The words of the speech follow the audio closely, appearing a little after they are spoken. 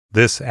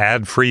This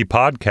ad-free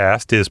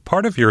podcast is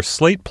part of your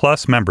Slate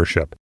Plus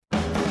membership.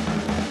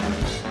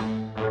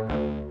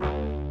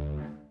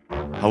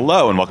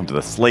 Hello, and welcome to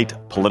the Slate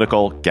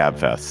Political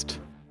Gabfest.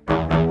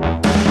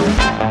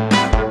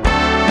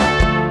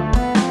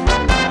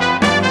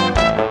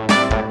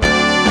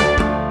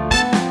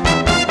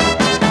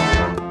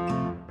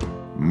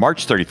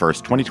 March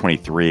 31st,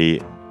 2023,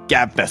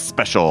 Gabfest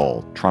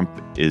special, Trump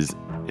is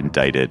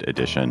indicted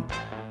edition.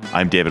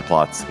 I'm David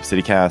Plotz of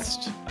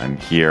CityCast. I'm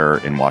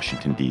here in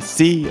Washington,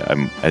 D.C.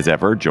 I'm, as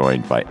ever,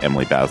 joined by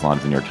Emily Bazelon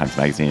of the New York Times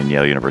Magazine and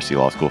Yale University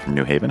Law School from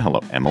New Haven.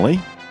 Hello,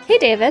 Emily. Hey,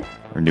 David.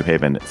 Or New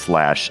Haven /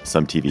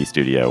 some TV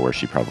studio where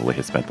she probably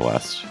has spent the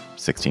last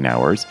 16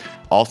 hours.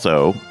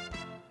 Also,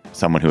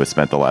 someone who has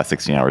spent the last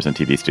 16 hours in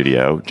TV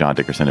studio, John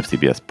Dickerson of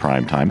CBS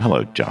Primetime.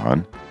 Hello,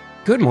 John.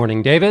 Good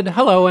morning, David.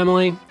 Hello,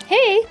 Emily.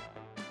 Hey.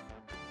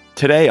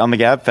 Today on the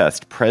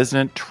Gabfest,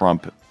 President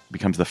Trump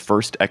becomes the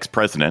first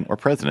ex-president or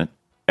president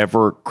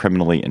ever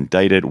criminally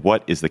indicted.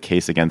 What is the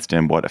case against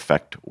him? What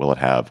effect will it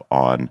have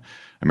on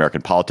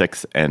American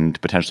politics and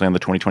potentially on the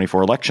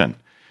 2024 election?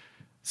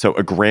 So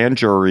a grand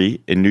jury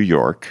in New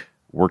York,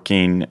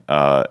 working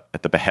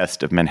at the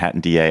behest of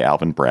Manhattan DA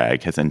Alvin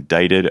Bragg, has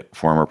indicted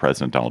former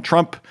President Donald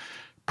Trump,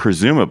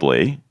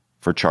 presumably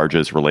for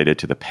charges related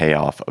to the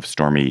payoff of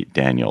Stormy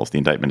Daniels. The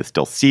indictment is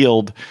still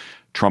sealed.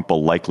 Trump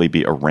will likely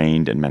be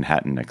arraigned in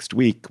Manhattan next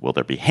week. Will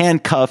there be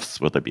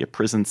handcuffs? Will there be a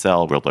prison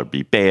cell? Will there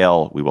be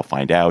bail? We will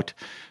find out.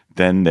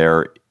 Then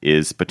there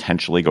is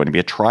potentially going to be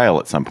a trial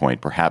at some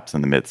point, perhaps in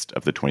the midst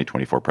of the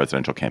 2024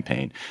 presidential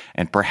campaign.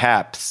 And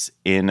perhaps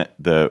in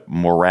the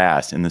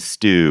morass, in the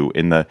stew,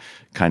 in the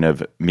kind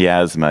of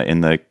miasma, in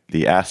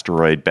the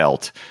asteroid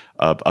belt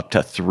of up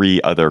to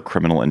 3 other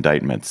criminal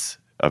indictments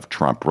of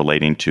Trump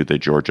relating to the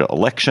Georgia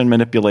election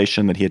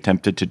manipulation that he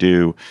attempted to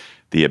do,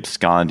 the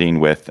absconding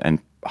with and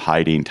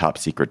hiding top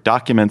secret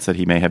documents that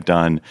he may have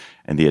done,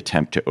 and the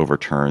attempt to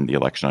overturn the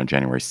election on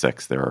January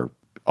 6th. There are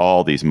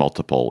all these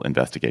multiple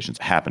investigations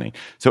happening.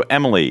 So,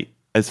 Emily,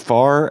 as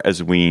far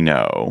as we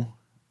know,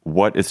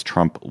 what is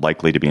Trump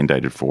likely to be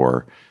indicted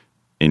for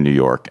in New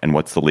York? And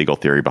what's the legal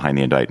theory behind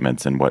the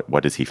indictments? And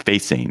what is he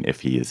facing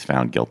if he is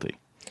found guilty?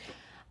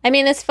 I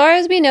mean, as far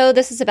as we know,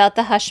 this is about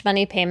the hush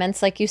money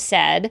payments, like you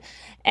said.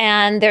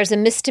 And there's a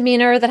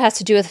misdemeanor that has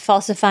to do with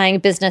falsifying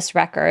business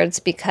records,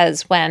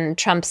 because when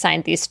Trump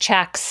signed these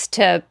checks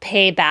to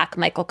pay back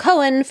Michael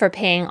Cohen for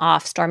paying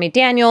off Stormy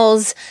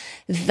Daniels,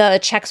 the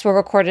checks were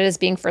recorded as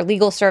being for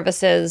legal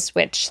services,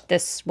 which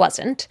this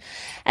wasn't.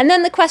 And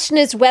then the question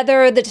is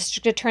whether the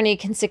district attorney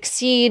can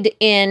succeed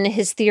in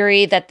his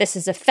theory that this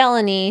is a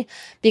felony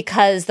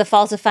because the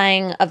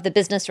falsifying of the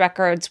business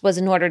records was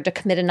in order to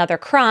commit another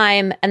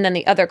crime, and then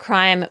the other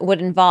crime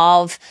would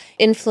involve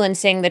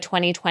influencing the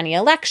 2020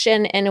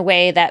 election in a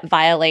way that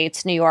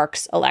violates New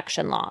York's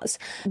election laws.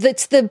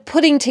 It's the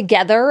putting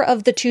together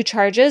of the two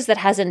charges that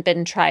hasn't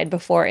been tried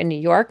before in New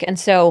York. And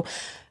so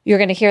you're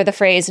going to hear the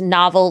phrase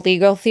novel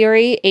legal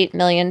theory 8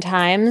 million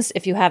times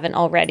if you haven't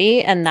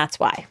already, and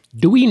that's why.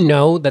 Do we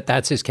know that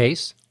that's his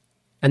case?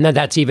 And that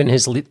that's even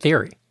his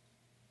theory?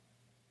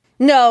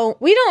 No,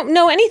 we don't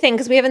know anything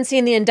because we haven't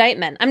seen the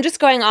indictment. I'm just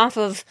going off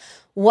of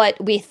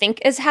what we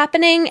think is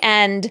happening,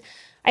 and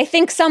I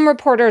think some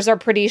reporters are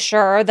pretty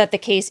sure that the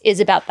case is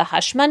about the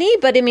hush money,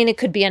 but I mean, it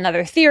could be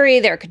another theory.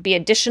 There could be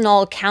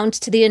additional counts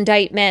to the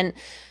indictment,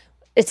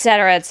 et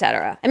cetera, et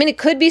cetera. I mean, it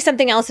could be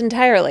something else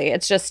entirely.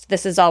 It's just,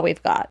 this is all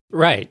we've got.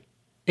 Right.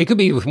 It could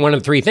be one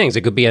of 3 things.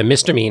 It could be a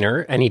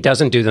misdemeanor and he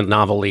doesn't do the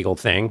novel legal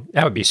thing.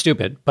 That would be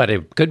stupid, but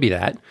it could be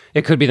that.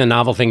 It could be the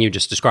novel thing you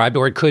just described,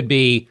 or it could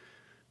be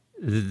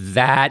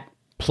that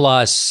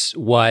plus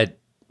what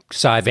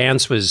Cy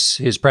Vance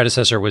his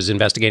predecessor was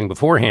investigating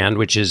beforehand,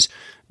 which is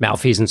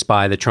malfeasance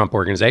by the Trump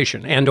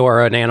organization and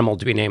or an animal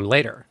to be named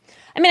later.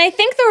 I mean, I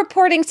think the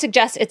reporting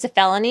suggests it's a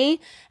felony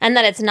and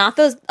that it's not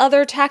those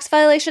other tax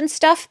violation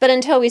stuff. But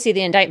until we see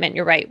the indictment,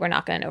 you're right, we're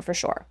not going to know for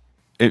sure.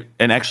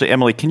 And actually,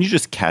 Emily, can you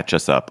just catch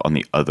us up on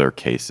the other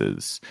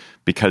cases?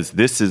 Because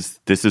this is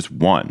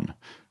one.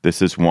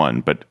 This is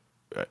one. But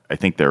I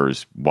think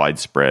there's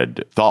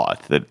widespread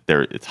thought that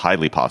it's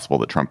highly possible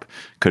that Trump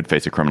could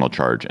face a criminal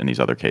charge in these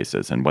other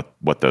cases, and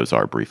what those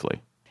are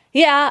briefly.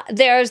 Yeah,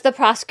 there's the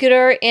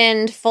prosecutor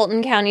in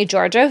Fulton County,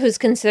 Georgia, who's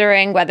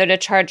considering whether to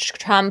charge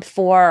Trump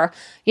for,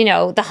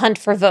 the hunt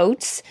for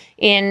votes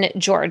in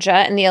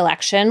Georgia in the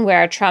election,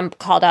 where Trump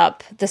called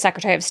up the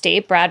Secretary of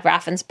State, Brad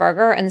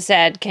Raffensperger, and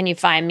said, "Can you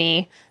find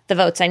me the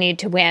votes I need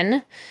to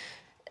win?"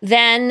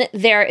 Then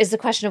there is the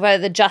question of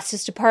whether the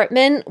Justice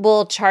Department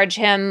will charge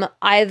him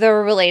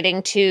either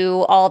relating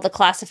to all the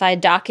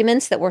classified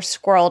documents that were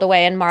squirreled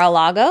away in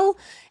Mar-a-Lago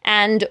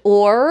and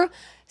or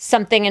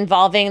something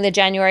involving the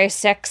January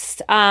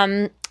 6th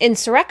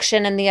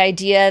insurrection and the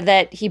idea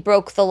that he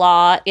broke the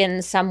law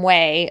in some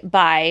way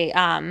by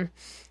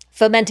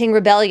fomenting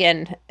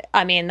rebellion.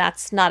 I mean,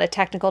 that's not a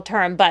technical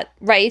term, but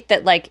right,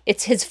 that like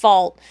it's his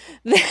fault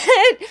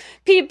that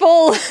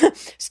people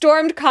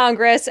stormed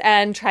Congress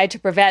and tried to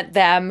prevent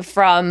them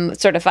from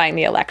certifying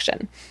the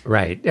election.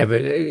 Right.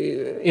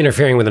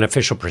 Interfering with an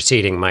official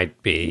proceeding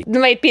might be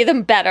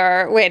the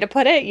better way to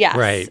put it. Yes.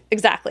 Right.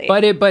 Exactly.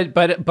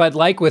 But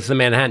like with the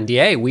Manhattan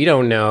DA, we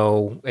don't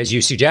know, as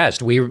you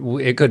suggest,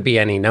 it could be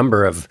any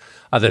number of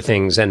other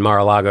things, and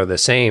Mar-a-Lago the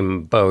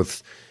same.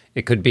 Both,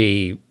 there could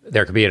be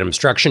an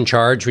obstruction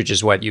charge, which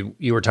is what you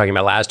were talking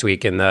about last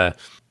week in the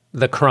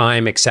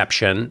crime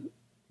exception.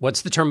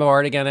 What's the term of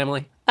art again,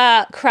 Emily?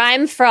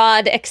 Crime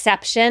fraud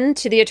exception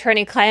to the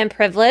attorney-client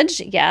privilege.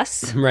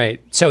 Yes.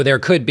 Right. So there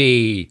could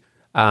be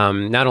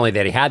not only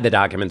that he had the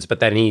documents, but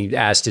then he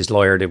asked his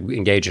lawyer to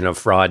engage in a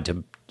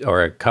fraud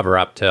or a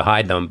cover-up to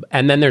hide them.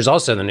 And then there's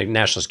also the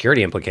national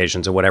security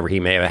implications of whatever he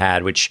may have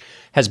had, which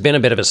has been a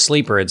bit of a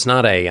sleeper. It's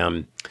not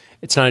a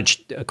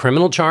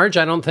criminal charge,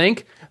 I don't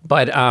think.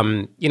 But,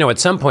 at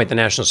some point, the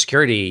national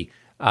security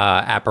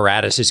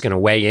apparatus is going to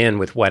weigh in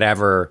with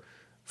whatever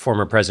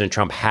former President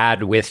Trump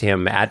had with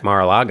him at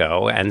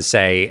Mar-a-Lago and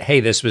say, hey,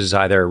 this was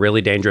either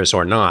really dangerous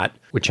or not,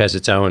 which has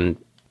its own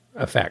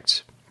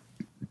effects.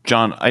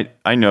 John,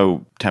 I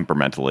know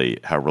temperamentally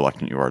how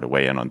reluctant you are to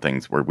weigh in on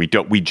things where we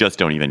just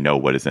don't even know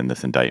what is in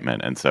this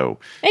indictment, and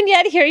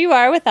yet here you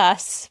are with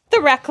us,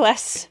 the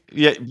reckless.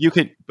 Yeah, you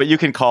can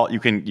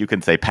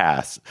say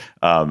pass,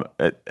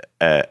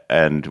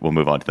 and we'll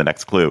move on to the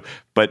next clue.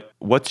 But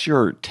what's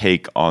your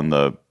take on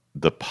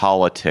the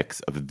politics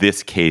of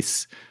this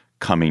case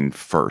coming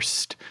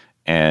first,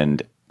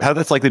 and how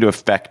that's likely to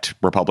affect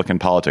Republican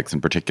politics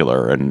in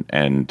particular,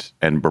 and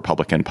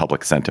Republican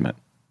public sentiment?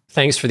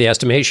 Thanks for the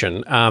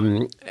estimation.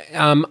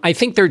 I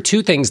think there are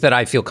two things that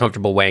I feel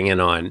comfortable weighing in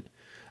on.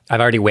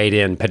 I've already weighed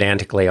in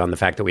pedantically on the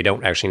fact that we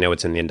don't actually know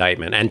what's in the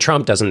indictment, and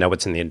Trump doesn't know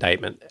what's in the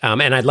indictment.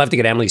 And I'd love to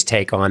get Emily's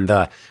take on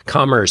the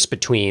commerce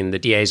between the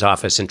DA's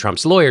office and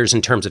Trump's lawyers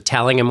in terms of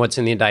telling him what's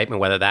in the indictment,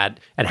 whether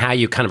that, and how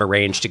you kind of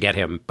arrange to get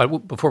him.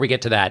 But before we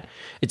get to that,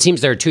 it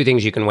seems there are two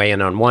things you can weigh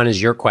in on. One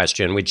is your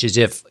question, which is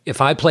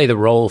if I play the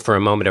role for a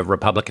moment of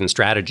Republican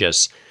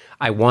strategists,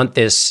 I want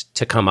this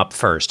to come up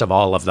first of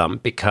all of them,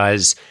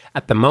 because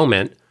at the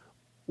moment,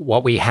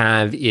 what we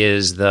have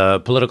is the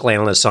political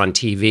analysts on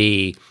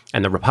TV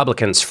and the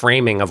Republicans'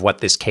 framing of what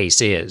this case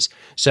is.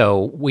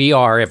 So we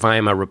are, if I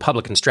am a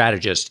Republican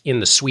strategist, in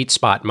the sweet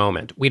spot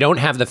moment. We don't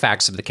have the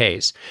facts of the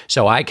case.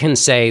 So I can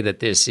say that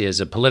this is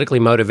a politically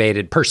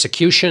motivated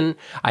persecution.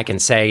 I can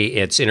say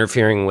it's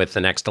interfering with the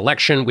next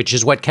election, which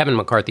is what Kevin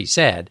McCarthy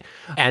said.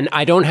 And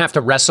I don't have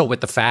to wrestle with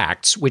the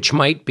facts, which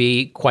might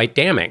be quite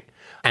damning.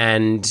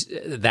 And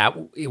that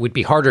it would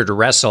be harder to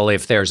wrestle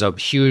if there's a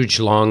huge,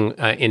 long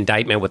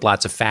indictment with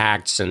lots of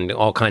facts and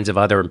all kinds of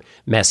other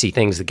messy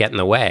things that get in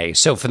the way.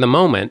 So for the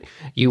moment,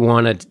 you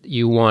want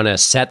to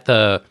set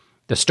the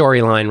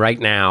storyline right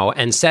now,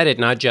 and set it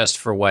not just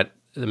for what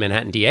the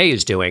Manhattan DA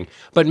is doing,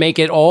 but make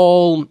it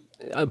all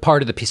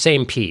part of the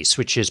same piece,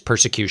 which is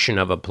persecution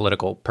of a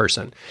political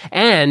person.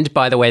 And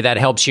by the way, that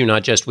helps you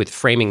not just with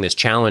framing this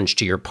challenge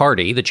to your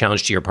party, the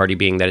challenge to your party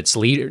being that its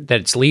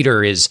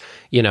leader is,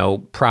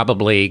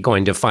 probably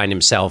going to find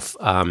himself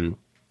in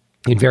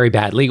very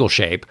bad legal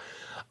shape.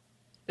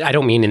 I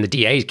don't mean in the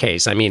DA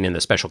case, I mean in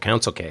the special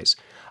counsel case.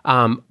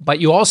 But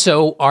you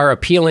also are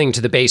appealing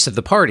to the base of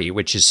the party,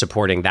 which is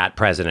supporting that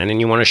president,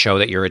 and you want to show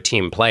that you're a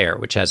team player,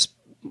 which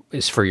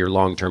is for your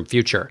long-term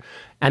future.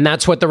 And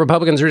that's what the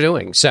Republicans are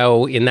doing.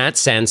 So in that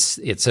sense,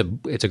 it's a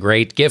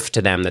great gift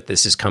to them that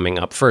this is coming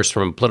up first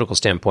from a political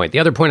standpoint. The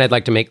other point I'd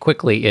like to make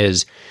quickly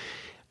is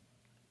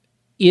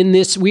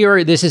this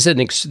is an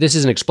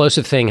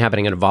explosive thing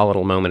happening at a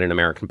volatile moment in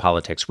American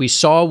politics. We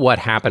saw what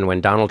happened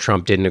when Donald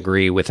Trump didn't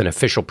agree with an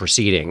official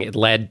proceeding. It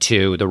led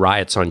to the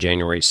riots on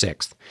January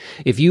 6th.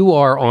 If you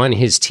are on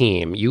his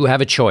team, you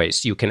have a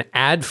choice. You can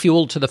add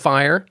fuel to the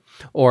fire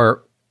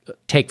or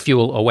take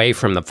fuel away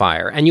from the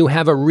fire. And you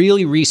have a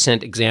really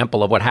recent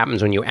example of what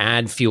happens when you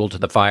add fuel to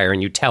the fire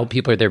and you tell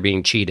people they're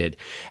being cheated.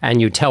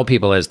 And you tell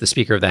people, as the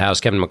Speaker of the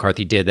House, Kevin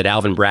McCarthy, did, that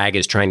Alvin Bragg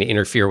is trying to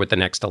interfere with the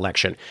next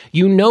election.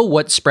 You know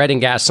what spreading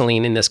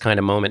gasoline in this kind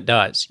of moment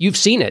does. You've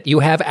seen it. You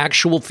have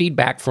actual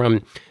feedback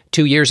from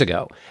 2 years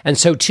ago. And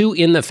so too,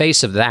 in the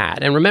face of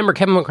that, and remember,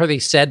 Kevin McCarthy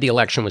said the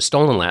election was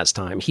stolen last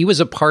time. He was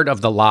a part of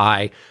the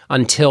lie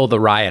until the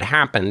riot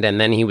happened. And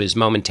then he was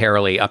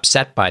momentarily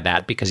upset by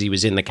that because he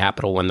was in the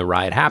Capitol when the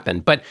riot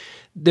happened. But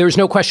there's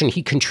no question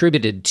he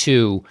contributed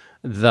to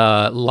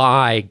the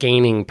lie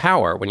gaining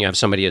power when you have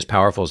somebody as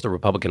powerful as the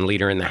Republican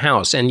leader in the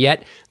House. And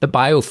yet the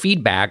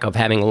biofeedback of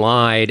having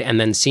lied and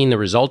then seen the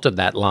result of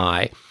that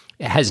lie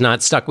has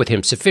not stuck with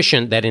him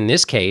sufficient that in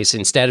this case,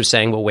 instead of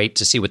saying, we'll wait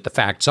to see what the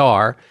facts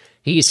are,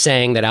 he's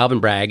saying that Alvin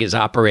Bragg is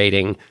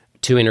operating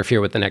to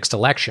interfere with the next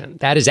election.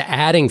 That is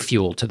adding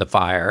fuel to the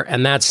fire.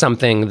 And that's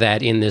something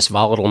that in this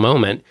volatile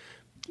moment,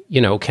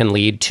 can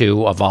lead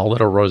to a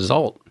volatile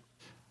result.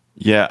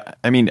 Yeah.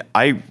 I mean,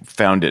 I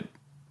found it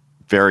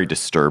very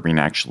disturbing,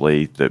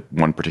 actually, that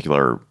one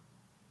particular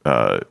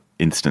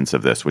instance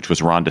of this, which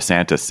was Ron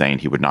DeSantis saying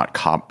he would not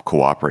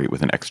cooperate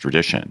with an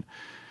extradition,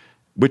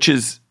 which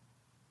is,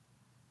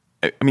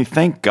 I mean,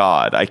 thank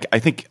God. I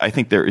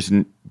think there is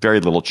very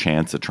little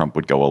chance that Trump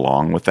would go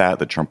along with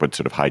that Trump would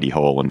sort of hidey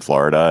hole in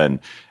Florida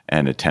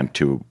and attempt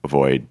to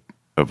avoid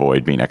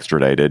being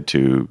extradited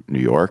to New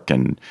York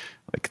and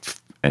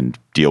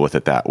deal with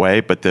it that way.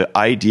 But the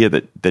idea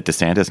that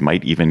DeSantis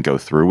might even go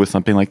through with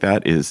something like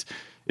that is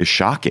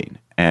shocking.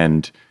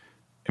 And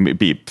I mean, it'd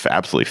be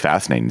absolutely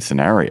fascinating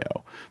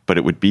scenario, but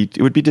it would be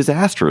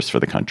disastrous for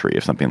the country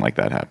if something like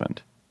that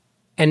happened.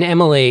 And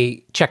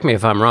Emily, check me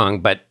if I'm wrong,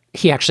 but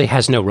he actually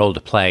has no role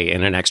to play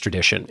in an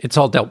extradition. It's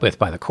all dealt with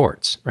by the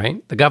courts,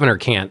 right? The governor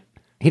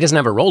he doesn't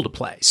have a role to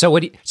play. So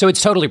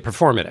it's totally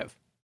performative.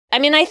 I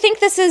mean, I think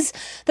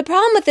the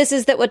problem with this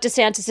is that what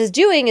DeSantis is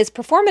doing is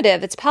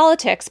performative. It's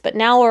politics, but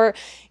now we're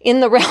in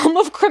the realm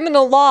of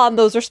criminal law, and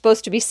those are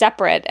supposed to be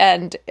separate.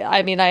 And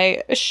I mean,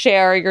 I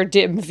share your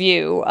dim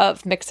view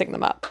of mixing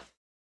them up.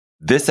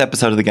 This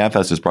episode of the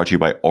Gabfest is brought to you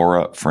by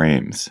Aura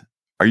Frames.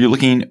 Are you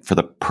looking for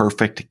the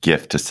perfect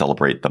gift to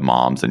celebrate the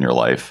moms in your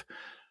life?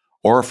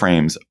 Aura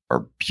Frames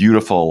are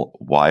beautiful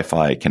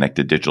Wi-Fi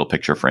connected digital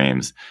picture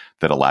frames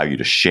that allow you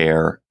to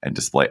share and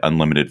display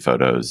unlimited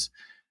photos.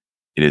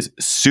 It is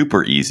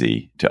super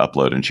easy to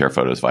upload and share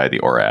photos via the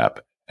Aura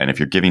app. And if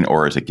you're giving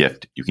Aura as a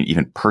gift, you can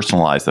even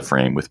personalize the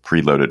frame with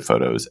preloaded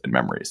photos and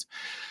memories.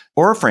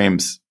 Aura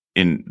Frames,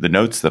 in the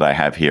notes that I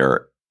have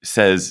here,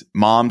 says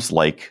moms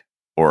like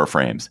Aura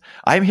Frames.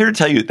 I'm here to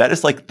tell you that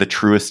is like the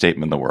truest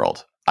statement in the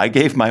world. I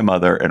gave my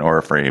mother an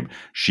Aura frame.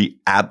 She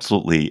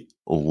absolutely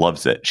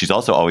loves it. She's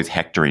also always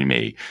hectoring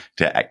me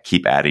to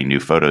keep adding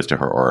new photos to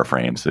her Aura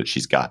frame so that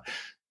she's got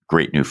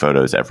great new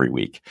photos every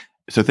week.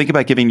 So think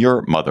about giving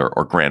your mother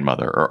or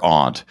grandmother or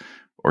aunt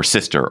or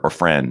sister or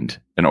friend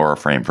an Aura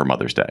frame for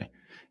Mother's Day.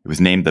 It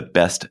was named the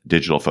best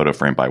digital photo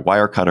frame by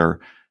Wirecutter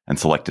and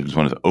selected as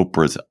one of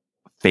Oprah's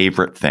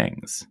favorite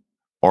things.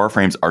 Aura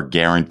frames are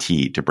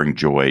guaranteed to bring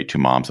joy to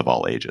moms of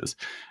all ages.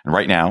 And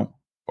right now,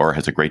 Aura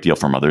has a great deal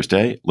for Mother's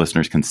Day.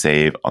 Listeners can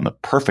save on the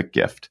perfect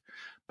gift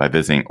by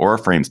visiting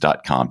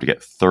auraframes.com to get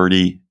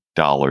 $30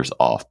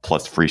 off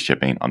plus free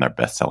shipping on their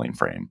best-selling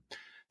frame.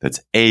 That's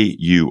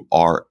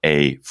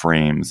AURA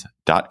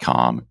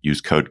frames.com. Use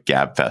code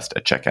GABFEST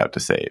at checkout to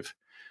save.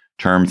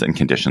 Terms and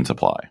conditions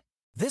apply.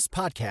 This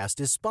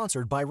podcast is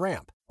sponsored by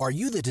Ramp. Are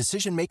you the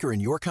decision maker in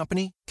your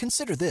company?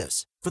 Consider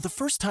this. For the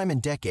first time in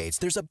decades,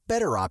 there's a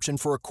better option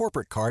for a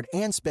corporate card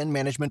and spend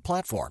management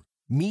platform.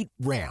 Meet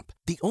Ramp,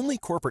 the only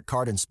corporate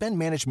card and spend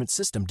management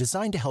system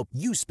designed to help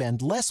you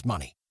spend less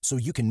money so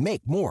you can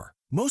make more.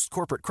 Most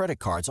corporate credit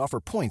cards offer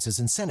points as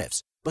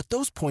incentives, but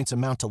those points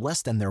amount to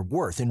less than their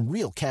worth in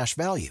real cash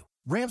value.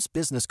 Ramp's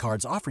business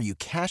cards offer you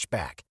cash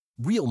back,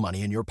 real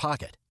money in your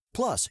pocket.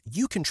 Plus,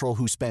 you control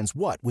who spends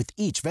what with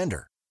each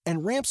vendor.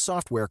 And Ramp's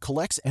software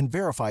collects and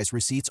verifies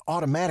receipts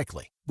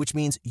automatically, which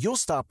means you'll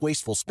stop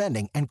wasteful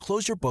spending and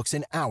close your books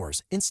in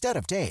hours instead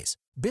of days.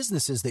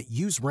 Businesses that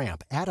use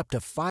Ramp add up to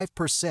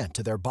 5%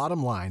 to their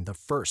bottom line the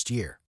first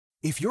year.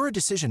 If you're a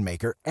decision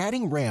maker,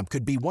 adding Ramp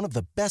could be one of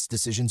the best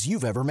decisions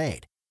you've ever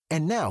made.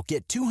 And now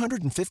get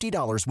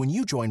 $250 when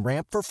you join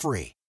Ramp for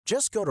free.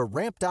 Just go to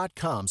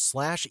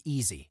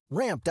ramp.com/easy.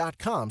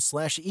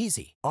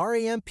 Ramp.com/easy.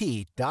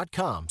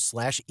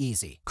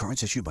 RAMP.com/easy.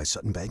 Cards issued by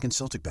Sutton Bank and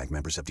Celtic Bank,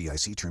 members of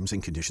FDIC. Terms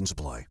and conditions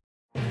apply.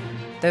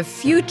 The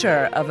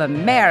future of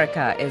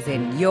America is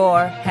in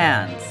your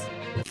hands.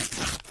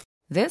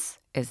 This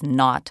is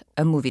not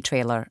a movie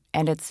trailer,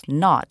 and it's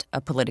not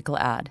a political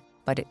ad,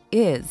 but it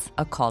is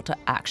a call to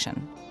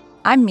action.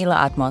 I'm Mila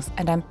Atmos,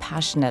 and I'm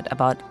passionate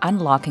about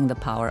unlocking the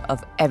power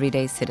of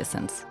everyday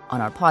citizens. On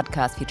our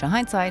podcast, Future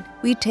Hindsight,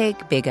 we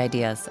take big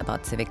ideas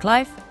about civic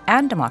life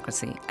and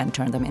democracy and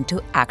turn them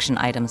into action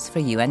items for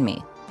you and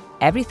me.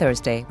 Every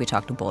Thursday, we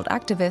talk to bold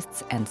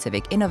activists and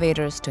civic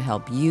innovators to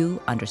help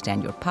you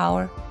understand your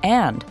power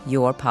and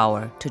your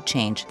power to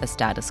change the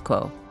status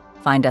quo.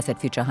 Find us at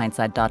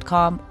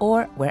futurehindsight.com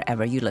or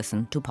wherever you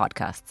listen to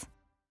podcasts.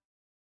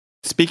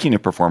 Speaking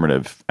of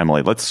performative,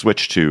 Emily, let's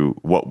switch to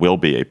what will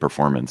be a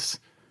performance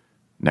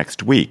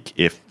next week.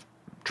 If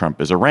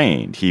Trump is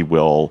arraigned, he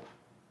will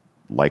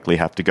likely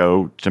have to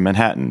go to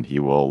Manhattan. He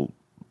will,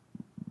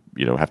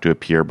 have to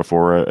appear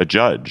before a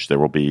judge. There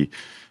will be,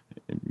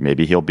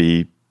 maybe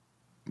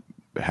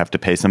have to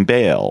pay some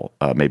bail.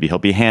 Maybe he'll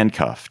be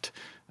handcuffed.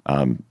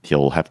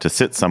 He'll have to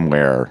sit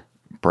somewhere,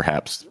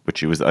 perhaps,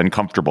 which he was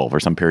uncomfortable for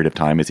some period of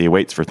time as he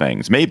waits for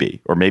things. Maybe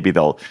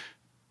they'll.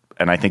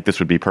 And I think this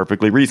would be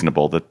perfectly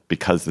reasonable that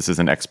because this is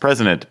an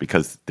ex-president,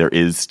 because there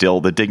is still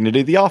the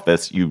dignity of the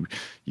office, you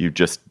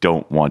just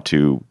don't want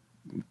to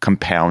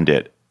compound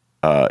it.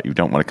 You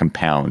don't want to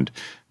compound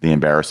the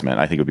embarrassment.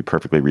 I think it would be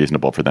perfectly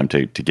reasonable for them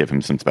to give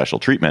him some special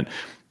treatment.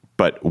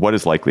 But what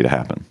is likely to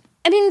happen?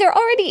 I mean, there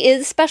already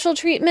is special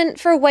treatment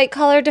for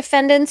white-collar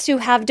defendants who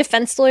have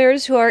defense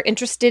lawyers who are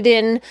interested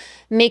in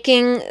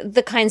making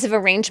the kinds of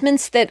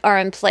arrangements that are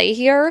in play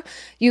here.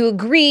 You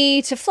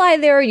agree to fly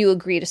there. You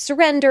agree to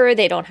surrender.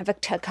 They don't have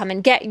to come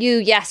and get you.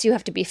 Yes, you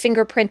have to be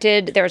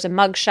fingerprinted. There's a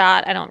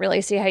mugshot. I don't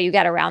really see how you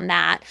get around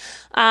that.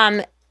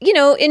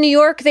 in New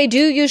York, they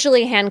do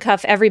usually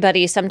handcuff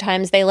everybody.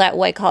 Sometimes they let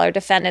white-collar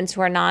defendants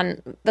who are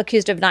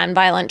accused of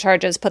nonviolent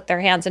charges put their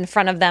hands in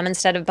front of them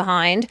instead of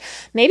behind.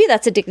 Maybe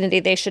that's a dignity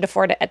they should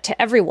afford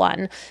to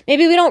everyone.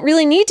 Maybe we don't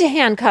really need to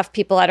handcuff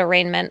people at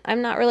arraignment.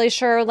 I'm not really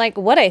sure,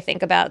 what I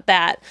think about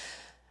that.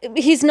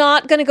 He's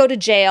not going to go to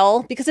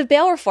jail because of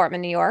bail reform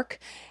in New York.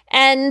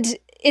 And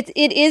it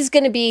is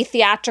going to be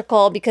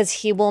theatrical because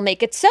he will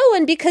make it so,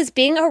 and because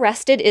being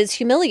arrested is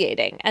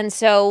humiliating. And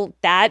so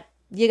that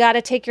you got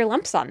to take your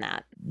lumps on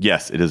that.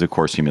 Yes, it is, of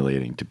course,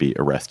 humiliating to be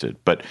arrested.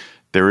 But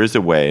there is a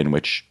way in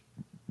which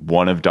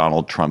one of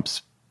Donald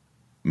Trump's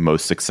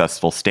most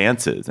successful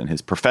stances and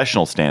his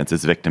professional stance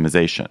is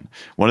victimization.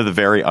 One of the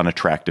very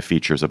unattractive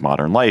features of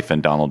modern life,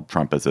 and Donald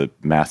Trump is a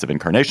massive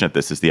incarnation of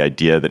this, is the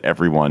idea that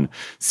everyone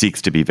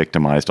seeks to be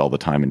victimized all the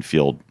time and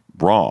feel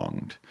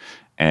wronged.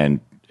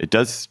 And it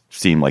does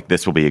seem like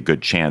this will be a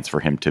good chance for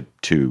him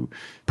to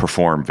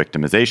perform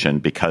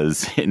victimization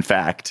because, in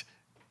fact,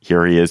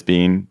 here he is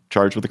being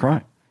charged with a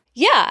crime.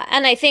 Yeah.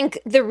 And I think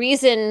the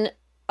reason,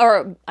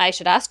 or I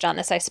should ask John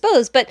this, I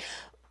suppose, but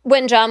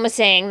when John was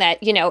saying that,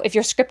 if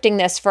you're scripting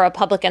this for a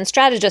Republican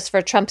strategist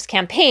for Trump's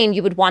campaign,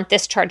 you would want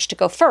this charge to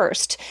go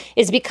first,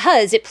 is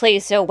because it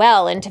plays so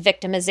well into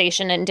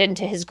victimization and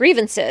into his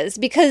grievances,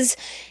 because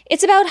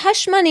it's about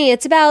hush money.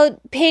 It's about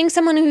paying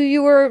someone who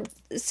you were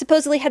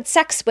supposedly had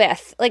sex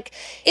with.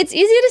 It's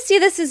easy to see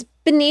this as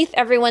beneath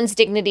everyone's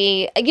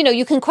dignity.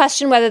 You can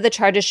question whether the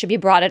charges should be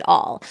brought at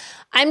all.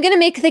 I'm going to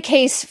make the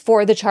case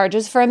for the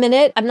charges for a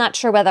minute. I'm not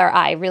sure whether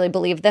I really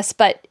believe this,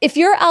 but if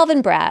you're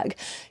Alvin Bragg,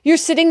 you're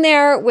sitting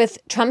there with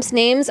Trump's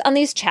names on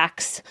these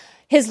checks.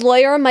 His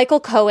lawyer, Michael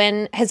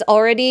Cohen, has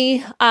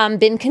already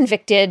been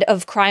convicted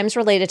of crimes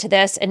related to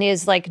this and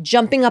is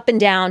jumping up and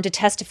down to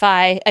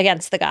testify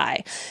against the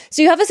guy.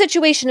 So you have a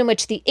situation in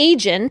which the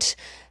agent,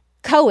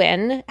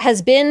 Cohen,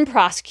 has been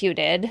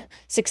prosecuted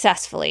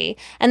successfully,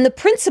 and the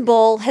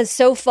principal has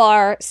so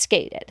far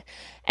skated.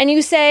 And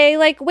you say,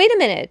 wait a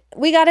minute,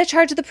 we got to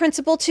charge the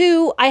principal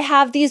too. I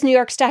have these New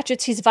York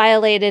statutes he's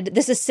violated.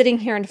 This is sitting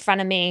here in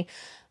front of me.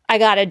 I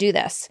got to do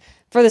this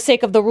for the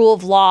sake of the rule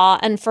of law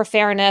and for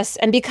fairness,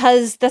 and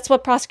because that's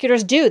what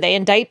prosecutors do. They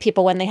indict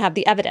people when they have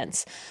the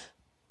evidence.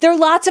 There are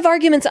lots of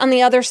arguments on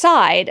the other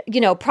side,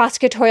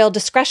 prosecutorial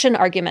discretion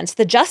arguments.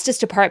 The Justice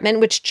Department,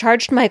 which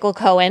charged Michael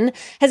Cohen,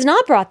 has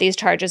not brought these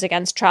charges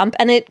against Trump,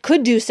 and it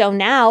could do so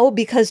now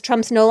because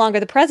Trump's no longer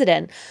the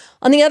president.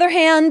 On the other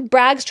hand,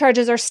 Bragg's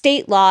charges are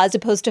state law as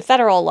opposed to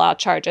federal law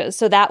charges,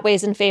 so that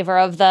weighs in favor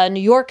of the New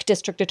York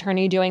district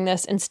attorney doing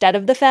this instead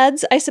of the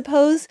feds, I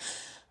suppose.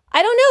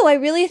 I don't know. I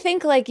really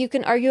think you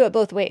can argue it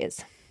both ways.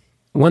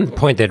 One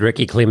point that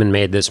Ricky Kleeman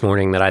made this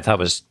morning that I thought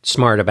was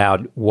smart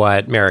about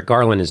what Merrick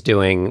Garland is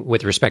doing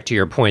with respect to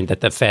your point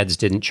that the feds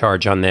didn't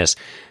charge on this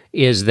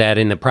is that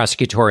in the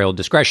prosecutorial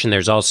discretion,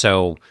 there's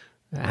also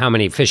how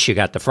many fish you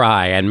got to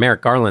fry. And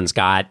Merrick Garland's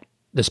got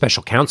the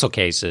special counsel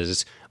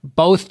cases,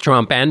 both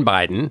Trump and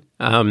Biden,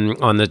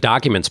 on the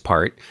documents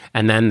part,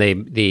 and then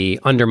the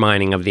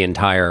undermining of the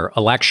entire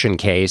election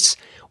case,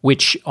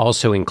 which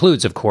also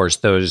includes, of course,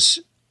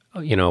 those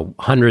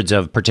hundreds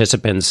of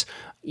participants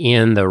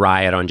in the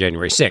riot on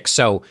January 6th.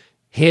 So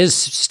his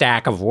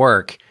stack of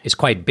work is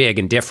quite big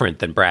and different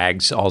than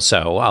Bragg's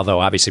also, although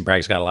obviously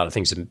Bragg's got a lot of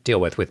things to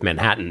deal with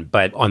Manhattan.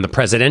 But on the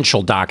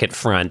presidential docket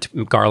front,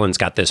 Garland's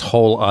got this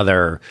whole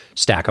other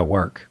stack of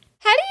work.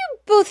 How do you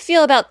both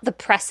feel about the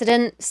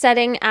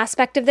precedent-setting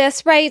aspect of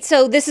this, right?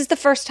 So this is the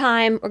first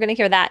time, we're going to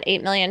hear that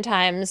 8 million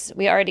times,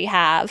 we already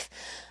have.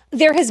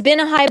 There has been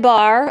a high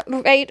bar,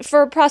 right,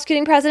 for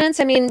prosecuting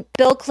presidents. I mean,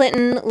 Bill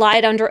Clinton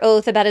lied under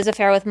oath about his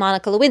affair with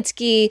Monica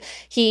Lewinsky.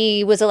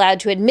 He was allowed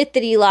to admit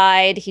that he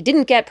lied. He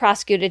didn't get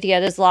prosecuted. He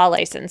had his law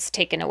license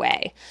taken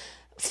away.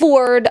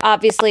 Ford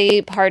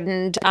obviously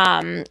pardoned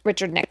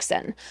Richard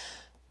Nixon.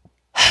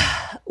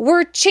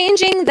 We're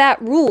changing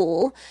that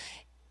rule.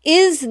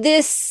 Is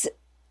this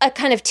a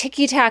kind of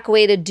ticky-tack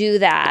way to do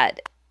that?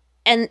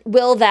 And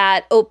will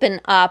that open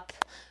up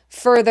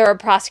further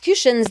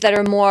prosecutions that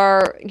are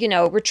more,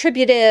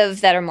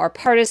 retributive, that are more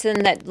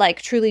partisan, that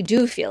truly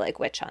do feel like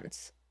witch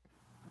hunts?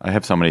 I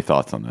have so many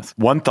thoughts on this.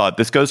 One thought,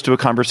 this goes to a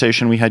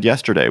conversation we had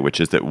yesterday,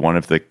 which is that one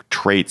of the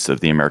traits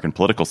of the American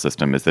political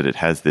system is that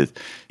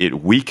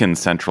it weakens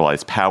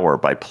centralized power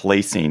by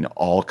placing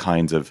all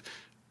kinds of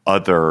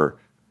other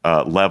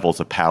levels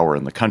of power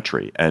in the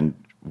country. And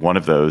one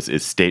of those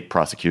is state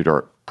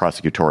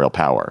prosecutorial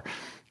power.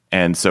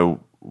 And so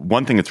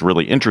one thing that's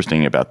really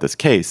interesting about this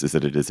case is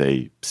that it is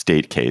a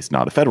state case,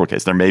 not a federal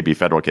case. There may be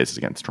federal cases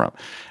against Trump.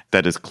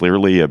 That is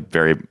clearly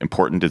very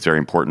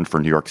important for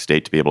New York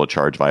State to be able to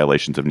charge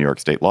violations of New York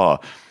state law.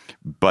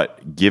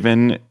 But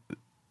given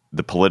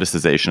the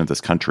politicization of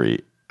this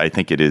country, I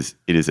think it is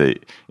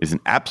an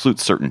absolute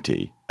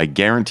certainty. I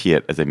guarantee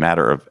it as a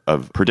matter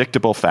of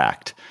predictable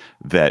fact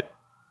that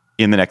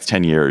in the next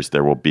 10 years,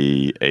 there will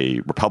be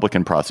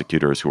Republican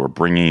prosecutors who are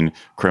bringing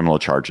criminal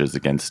charges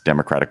against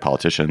Democratic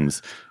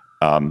politicians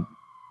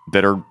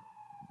that are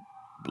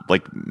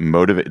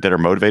that are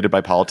motivated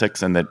by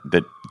politics and that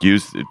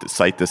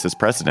cite this as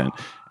precedent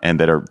and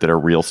that are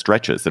real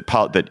stretches,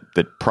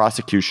 that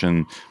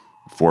prosecution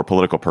for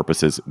political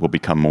purposes will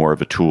become more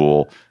of a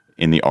tool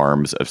in the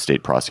arms of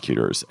state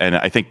prosecutors. And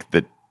I think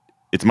that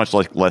it's much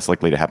less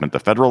likely to happen at the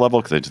federal level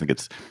because I just think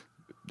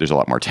there's a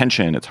lot more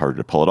tension. It's harder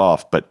to pull it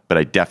off, but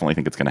I definitely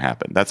think it's going to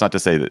happen. That's not to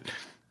say that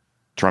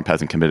Trump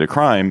hasn't committed a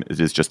crime. It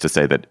is just to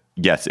say that,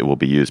 yes, it will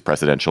be used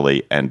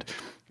precedentially and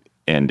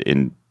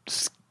in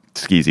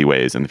skeezy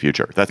ways in the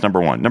future. That's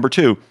number one. Number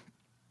two,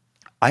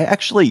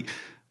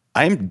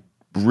 I'm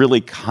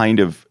really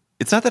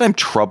it's not that I'm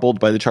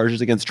troubled by the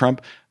charges against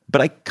Trump, but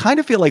I kind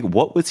of feel like,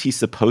 what was he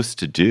supposed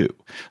to do?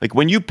 Like,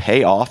 when you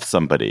pay off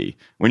somebody,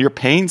 when you're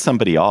paying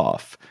somebody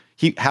off,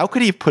 how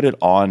could he have put it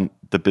on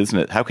the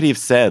business? How could he have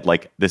said,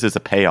 like, this is a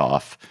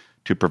payoff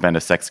to prevent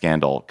a sex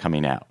scandal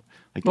coming out?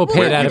 Like,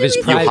 pay it out of his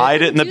private. You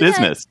hide it in the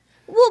business.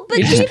 Well, but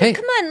David,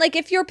 come on. Like,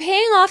 if you're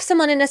paying off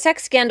someone in a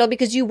sex scandal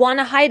because you want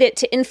to hide it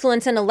to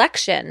influence an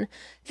election,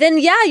 then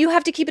yeah, you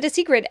have to keep it a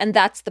secret, and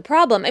that's the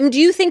problem. I mean, do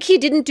you think he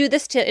didn't do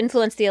this to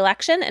influence the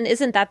election? And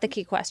isn't that the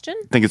key question?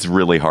 I think it's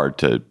really hard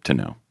to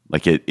know.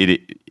 Like,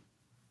 he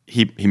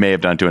may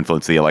have done it to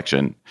influence the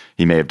election.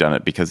 He may have done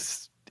it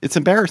because it's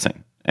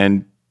embarrassing,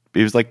 and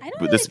he was like,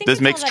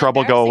 "This makes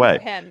trouble go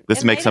away.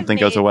 This makes something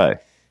goes away."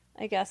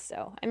 I guess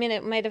so. I mean,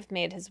 it might have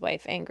made his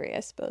wife angry, I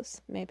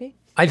suppose, maybe.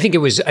 I think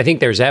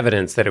there's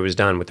evidence that it was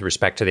done with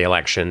respect to the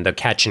election, the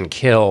catch and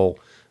kill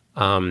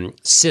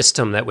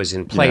system that was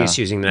in place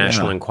using the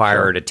National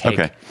Enquirer to take.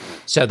 Okay.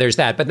 So there's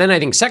that. But then I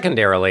think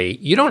secondarily,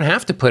 you don't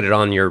have to put it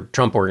on your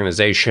Trump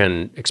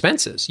organization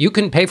expenses. You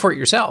can pay for it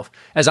yourself.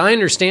 As I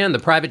understand, the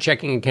private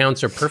checking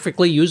accounts are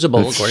perfectly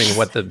usable, according to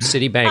what the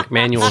Citibank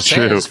manual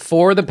says,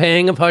 for the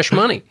paying of hush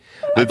money.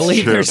 I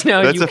believe there's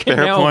now, you can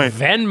now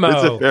Venmo.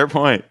 That's a fair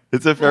point.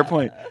 It's a fair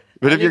point.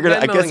 But if you're going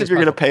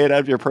to pay it out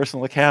of your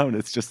personal account,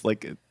 it's just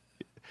like,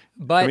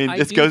 but I mean,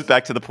 this goes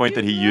back to the point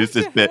that he used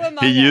his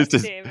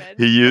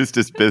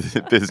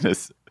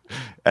business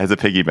as a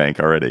piggy bank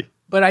already.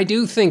 But I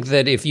do think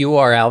that if you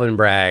are Alvin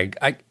Bragg,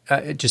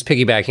 just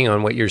piggybacking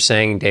on what you're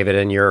saying, David,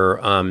 and your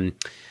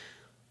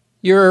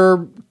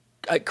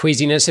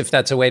queasiness, if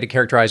that's a way to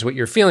characterize what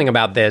you're feeling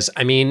about this,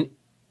 I mean,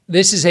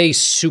 this is a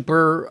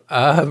super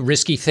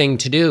risky thing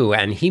to do,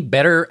 and he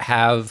better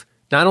have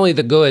not only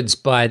the goods,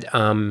 but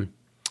kind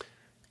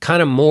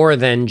of more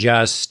than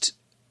just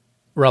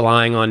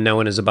relying on no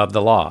one is above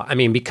the law. I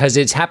mean, because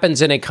it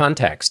happens in a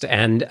context,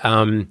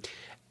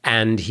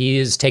 and he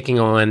is taking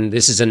on,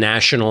 this is a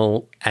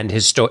national and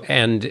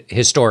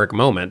historic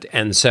moment,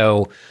 and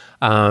so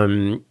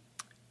that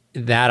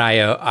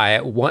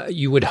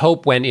you would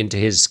hope went into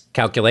his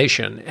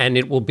calculation, and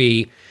it will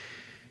be.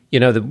 You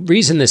know, the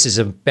reason this is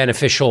a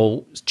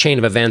beneficial chain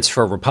of events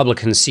for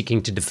Republicans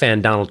seeking to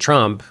defend Donald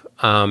Trump,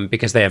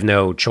 because they have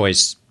no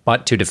choice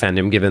but to defend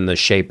him given the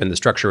shape and the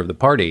structure of the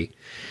party,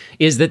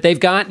 is that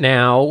they've got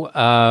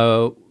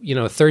now,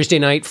 Thursday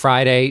night,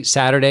 Friday,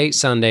 Saturday,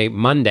 Sunday,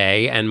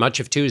 Monday, and much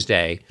of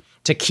Tuesday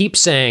to keep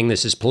saying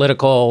this is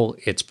political.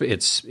 It's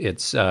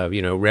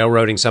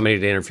railroading somebody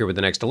to interfere with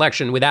the next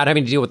election without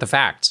having to deal with the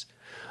facts.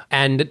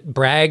 And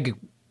Bragg,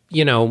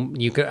 you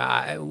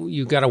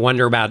got to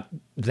wonder about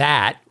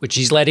that, which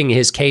he's letting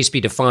his case be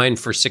defined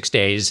for 6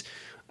 days.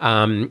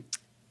 And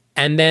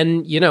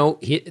then,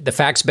 the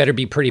facts better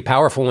be pretty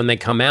powerful when they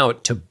come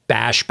out to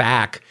bash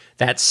back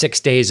that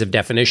 6 days of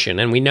definition.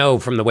 And we know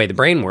from the way the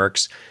brain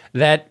works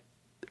that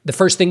the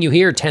first thing you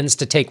hear tends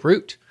to take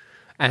root.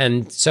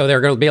 And so there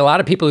are going to be a lot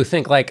of people who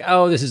think like,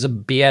 oh, this is a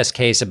BS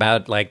case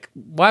about like,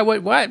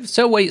 why?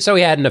 So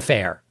he had an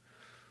affair.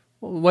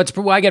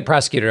 Why get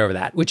prosecuted over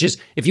that? Which is,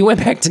 if you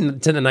went back to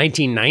the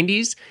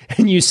 1990s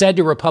and you said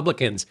to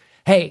Republicans,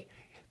 hey,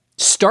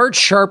 start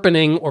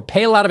sharpening or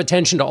pay a lot of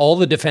attention to all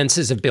the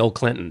defenses of Bill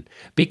Clinton,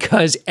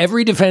 because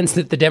every defense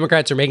that the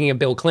Democrats are making of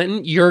Bill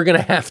Clinton, you're going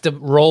to have to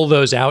roll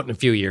those out in a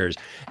few years.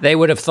 They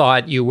would have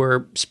thought you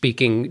were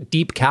speaking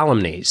deep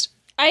calumnies.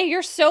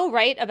 You're so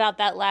right about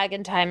that lag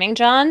in timing,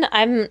 John.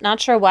 I'm not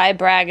sure why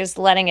Bragg is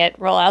letting it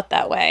roll out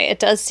that way. It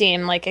does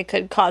seem like it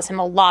could cause him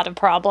a lot of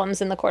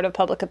problems in the court of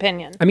public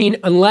opinion. I mean,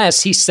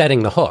 unless he's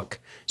setting the hook.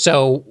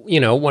 So,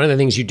 one of the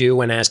things you do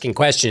when asking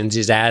questions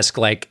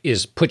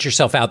is put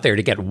yourself out there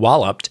to get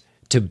walloped,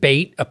 to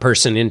bait a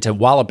person into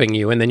walloping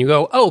you. And then you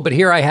go, oh, but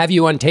here I have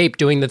you on tape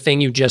doing the thing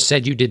you just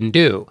said you didn't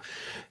do.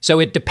 So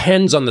it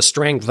depends on the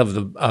strength of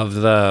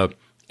the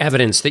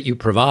evidence that you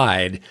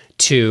provide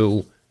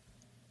to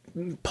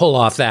pull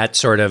off that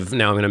sort of,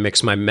 now I'm going to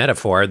mix my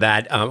metaphor,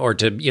 that or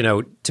to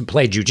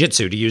play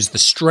jujitsu, to use the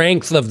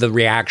strength of the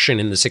reaction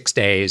in the 6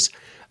 days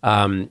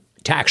to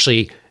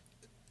actually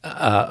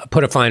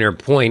put a finer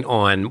point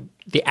on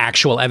the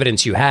actual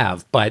evidence you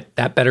have. But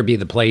that better be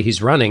the play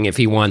he's running if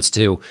he wants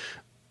to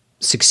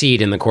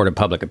succeed in the court of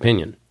public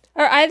opinion.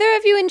 Are either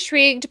of you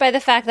intrigued by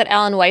the fact that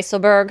Alan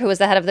Weisselberg, who was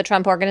the head of the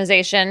Trump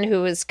organization,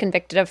 who was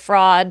convicted of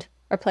fraud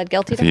or pled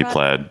guilty to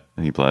fraud?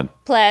 He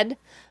pled.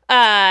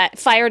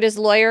 Fired his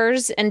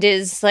lawyers and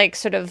is like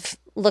sort of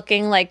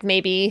looking like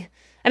maybe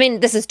I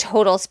mean, this is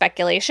total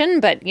speculation,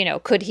 but,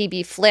 could he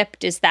be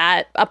flipped? Is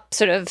that a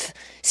sort of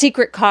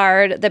secret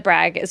card that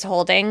Bragg is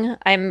holding?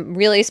 I'm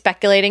really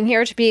speculating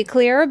here, to be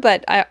clear,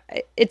 but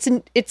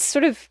it's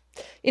sort of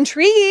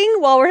intriguing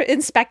while we're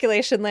in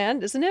speculation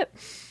land, isn't it?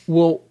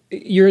 Well,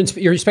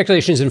 your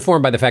speculation is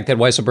informed by the fact that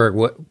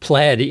Weisselberg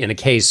pled in a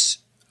case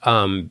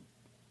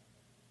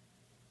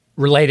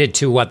related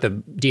to what the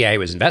DA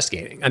was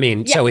investigating. I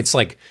mean, yes. So it's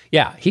like,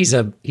 he's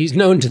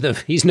known to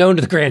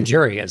the grand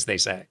jury, as they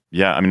say.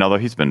 Yeah, I mean, although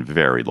he's been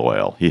very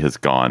loyal, he has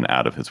gone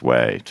out of his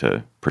way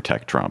to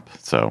protect Trump.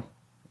 So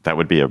that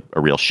would be a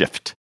real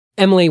shift.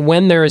 Emily,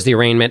 when there is the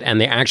arraignment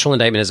and the actual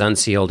indictment is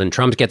unsealed and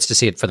Trump gets to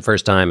see it for the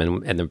first time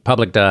and the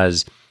public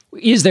does,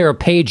 is there a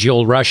page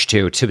you'll rush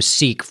to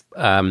seek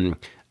the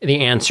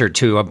answer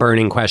to a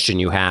burning question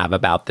you have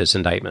about this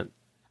indictment?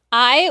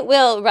 I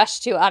will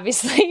rush to,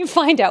 obviously,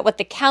 find out what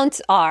the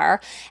counts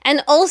are,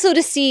 and also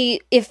to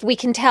see if we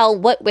can tell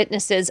what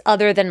witnesses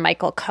other than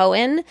Michael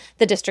Cohen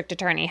the district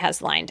attorney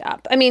has lined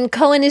up. I mean,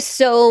 Cohen is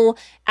so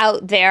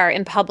out there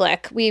in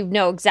public. We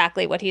know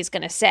exactly what he's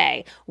going to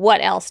say.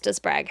 What else does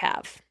Bragg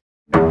have?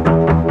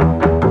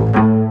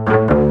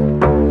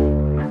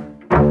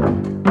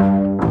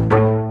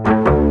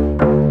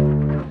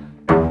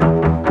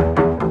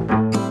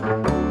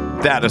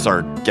 That is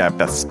our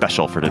Gabfest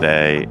special for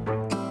today.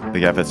 The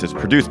Gabfest is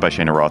produced by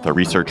Shana Roth. Our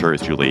researcher is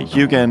Julia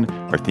Hugan.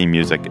 Our theme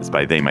music is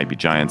by They Might Be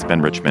Giants.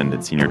 Ben Richmond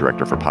is Senior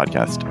Director for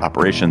Podcast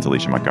Operations.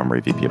 Alicia Montgomery,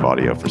 VP of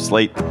Audio for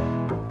Slate.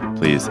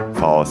 Please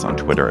follow us on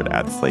Twitter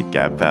at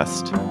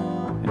 @SlateGabfest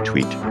and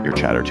tweet your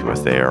chatter to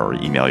us there or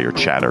email your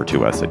chatter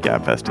to us at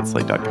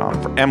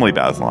gabfest@slate.com. For Emily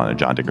Bazelon and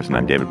John Dickerson,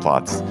 I'm David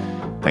Plotz.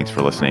 Thanks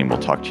for listening. We'll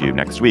talk to you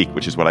next week,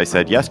 which is what I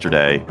said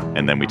yesterday,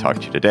 and then we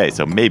talked to you today.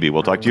 So maybe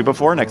we'll talk to you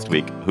before next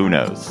week. Who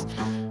knows?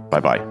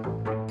 Bye-bye.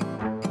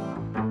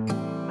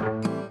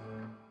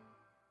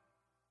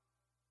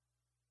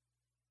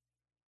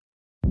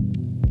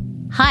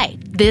 Hi,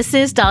 this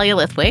is Dahlia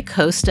Lithwick,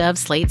 host of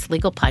Slate's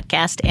legal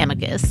podcast,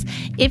 Amicus.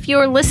 If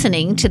you're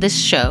listening to this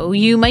show,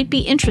 you might be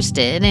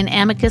interested in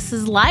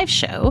Amicus's live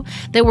show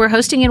that we're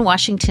hosting in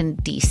Washington,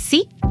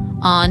 D.C.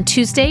 on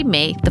Tuesday,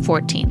 May the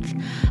 14th.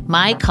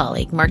 My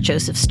colleague, Mark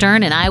Joseph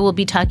Stern, and I will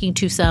be talking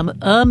to some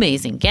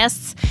amazing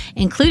guests,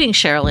 including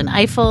Sherilyn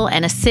Ifill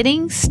and a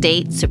sitting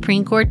state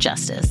Supreme Court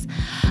justice,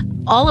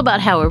 all about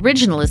how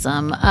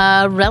originalism,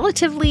 a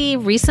relatively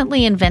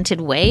recently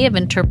invented way of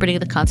interpreting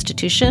the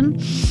Constitution,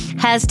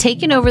 has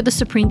taken over the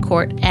Supreme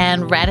Court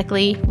and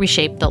radically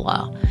reshaped the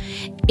law.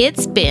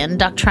 It's been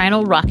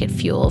doctrinal rocket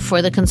fuel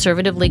for the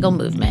conservative legal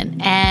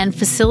movement and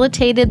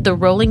facilitated the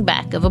rolling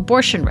back of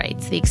abortion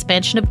rights, the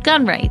expansion of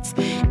gun rights,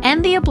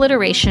 and the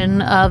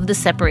obliteration of the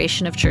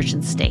separation of church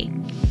and state.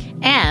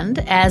 And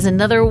as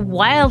another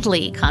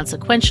wildly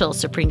consequential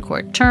Supreme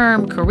Court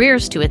term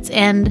careers to its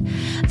end,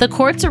 the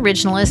court's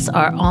originalists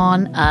are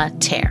on a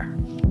tear.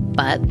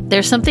 But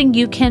there's something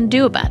you can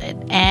do about it,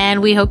 and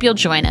we hope you'll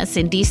join us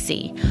in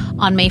D.C.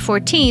 on May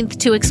 14th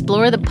to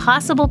explore the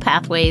possible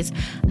pathways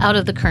out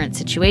of the current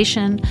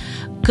situation.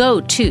 Go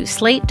to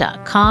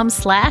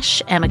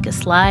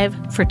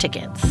slate.com/amicuslive for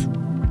tickets.